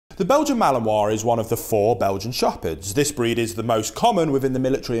The Belgian Malinois is one of the 4 Belgian Shepherds. This breed is the most common within the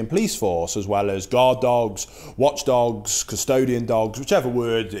military and police force, as well as guard dogs, watchdogs, custodian dogs, whichever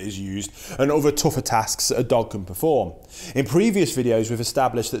word is used, and other tougher tasks that a dog can perform. In previous videos, we've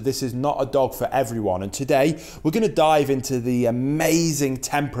established that this is not a dog for everyone, and today we're going to dive into the amazing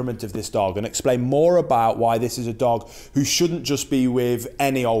temperament of this dog and explain more about why this is a dog who shouldn't just be with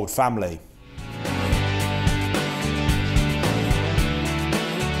any old family.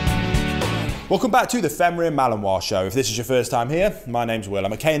 Welcome back to the Fenrir Malinois Show. If this is your first time here, my name's Will.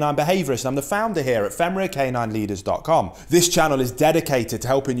 I'm a canine behaviourist and I'm the founder here at FenrirCanineLeaders.com. This channel is dedicated to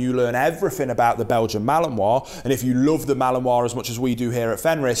helping you learn everything about the Belgian Malinois, and if you love the Malinois as much as we do here at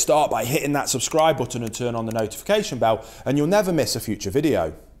Fenrir, start by hitting that subscribe button and turn on the notification bell and you'll never miss a future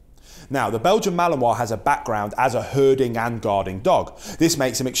video. Now, the Belgian Malinois has a background as a herding and guarding dog. This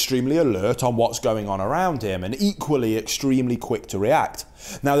makes him extremely alert on what's going on around him and equally extremely quick to react.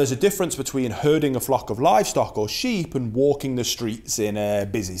 Now, there's a difference between herding a flock of livestock or sheep and walking the streets in a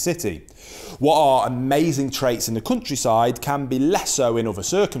busy city. What are amazing traits in the countryside can be less so in other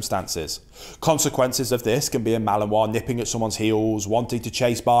circumstances. Consequences of this can be a Malinois nipping at someone's heels, wanting to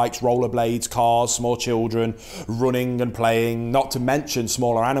chase bikes, rollerblades, cars, small children, running and playing, not to mention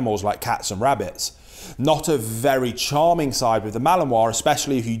smaller animals like cats and rabbits. Not a very charming side with the Malinois,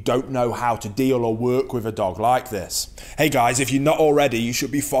 especially if you don't know how to deal or work with a dog like this. Hey guys, if you're not already, you should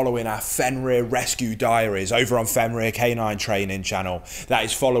be following our Fenrir Rescue Diaries over on Fenrir Canine Training channel. That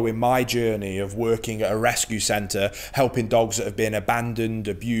is following my journey of working at a rescue centre, helping dogs that have been abandoned,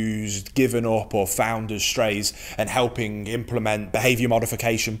 abused, given up or found as strays, and helping implement behaviour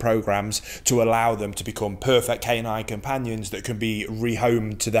modification programmes to allow them to become perfect canine companions that can be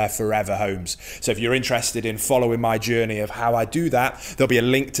rehomed to their forever homes. So if you're interested in following my journey of how I do that, there'll be a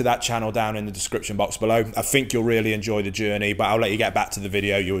link to that channel down in the description box below. I think you'll really enjoy the journey, but I'll let you get back to the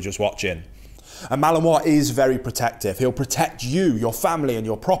video you were just watching. A Malinois is very protective. He'll protect you, your family and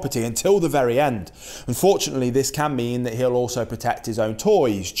your property until the very end. Unfortunately, this can mean that he'll also protect his own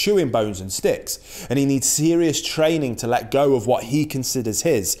toys, chewing bones and sticks, and he needs serious training to let go of what he considers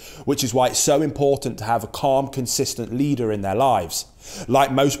his, which is why it's so important to have a calm, consistent leader in their lives.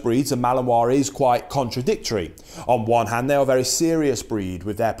 Like most breeds, a Malinois is quite contradictory. On one hand, they are a very serious breed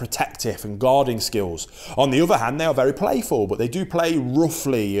with their protective and guarding skills. On the other hand, they are very playful, but they do play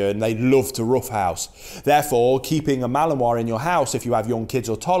roughly and they love to roughhouse. Therefore, keeping a Malinois in your house if you have young kids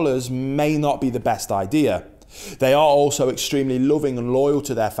or toddlers may not be the best idea. They are also extremely loving and loyal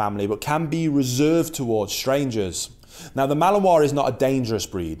to their family, but can be reserved towards strangers. Now, the Malinois is not a dangerous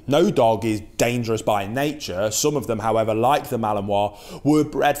breed. No dog is dangerous by nature. Some of them, however, like the Malinois, were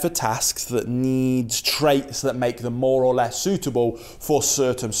bred for tasks that need traits that make them more or less suitable for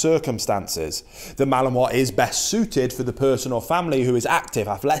certain circumstances. The Malinois is best suited for the person or family who is active,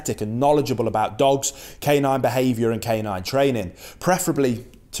 athletic and knowledgeable about dogs, canine behaviour and canine training, preferably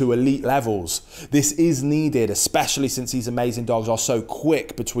to elite levels. This is needed, especially since these amazing dogs are so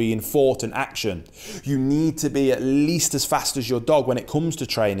quick between thought and action. You need to be at least as fast as your dog when it comes to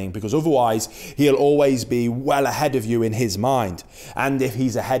training, because otherwise he'll always be well ahead of you in his mind. And if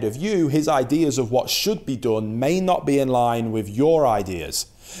he's ahead of you, his ideas of what should be done may not be in line with your ideas.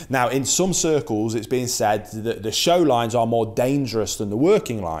 Now, in some circles, it's being said that the show lines are more dangerous than the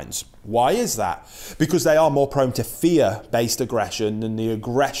working lines. Why is that? Because they are more prone to fear-based aggression than the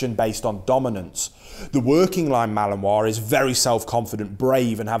aggression based on dominance. The working line Malinois is very self-confident,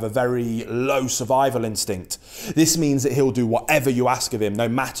 brave, and have a very low survival instinct. This means that he'll do whatever you ask of him, no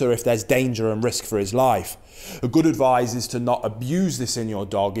matter if there's danger and risk for his life. A good advice is to not abuse this in your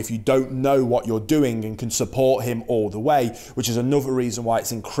dog if you don't know what you're doing and can support him all the way, which is another reason why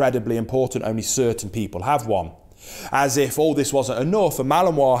it's incredibly important only certain people have one. As if all this wasn't enough, a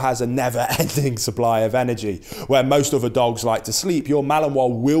Malinois has a never-ending supply of energy. Where most other dogs like to sleep, your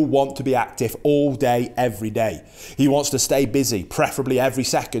Malinois will want to be active all day, every day. He wants to stay busy, preferably every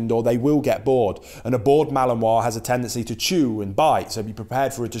second, or they will get bored. And a bored Malinois has a tendency to chew and bite, so be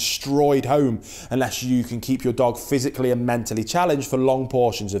prepared for a destroyed home unless you can keep your dog physically and mentally challenged for long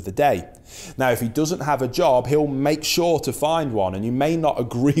portions of the day. Now, if he doesn't have a job, he'll make sure to find one, and you may not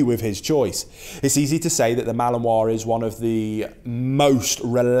agree with his choice. It's easy to say that the Malinois is one of the most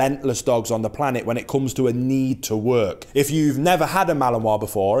relentless dogs on the planet when it comes to a need to work. If you've never had a Malinois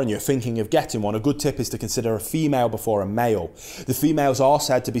before and you're thinking of getting one, a good tip is to consider a female before a male. The females are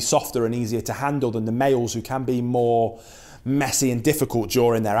said to be softer and easier to handle than the males, who can be more messy and difficult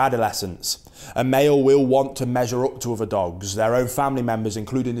during their adolescence. A male will want to measure up to other dogs, their own family members,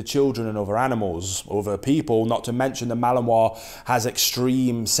 including the children and other animals, other people, not to mention the Malinois has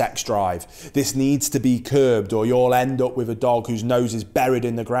extreme sex drive. This needs to be curbed, or you'll end up with a dog whose nose is buried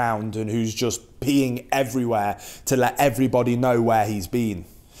in the ground and who's just peeing everywhere to let everybody know where he's been.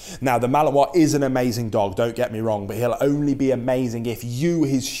 Now, the Malinois is an amazing dog, don't get me wrong, but he'll only be amazing if you,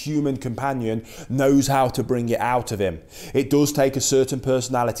 his human companion, knows how to bring it out of him. It does take a certain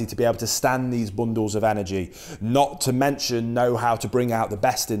personality to be able to stand these bundles of energy, not to mention know how to bring out the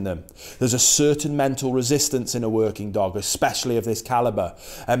best in them. There's a certain mental resistance in a working dog, especially of this caliber.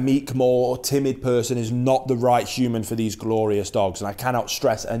 A meek, more timid person is not the right human for these glorious dogs, and I cannot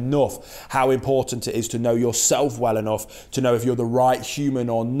stress enough how important it is to know yourself well enough to know if you're the right human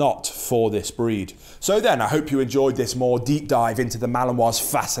or not for this breed. So then, I hope you enjoyed this more deep dive into the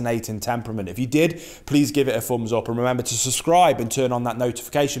Malinois' fascinating temperament. If you did, please give it a thumbs up and remember to subscribe and turn on that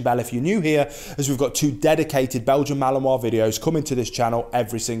notification bell if you're new here, as we've got 2 dedicated Belgian Malinois videos coming to this channel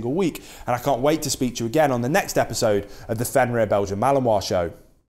every single week. And I can't wait to speak to you again on the next episode of the Fenrir Belgian Malinois Show.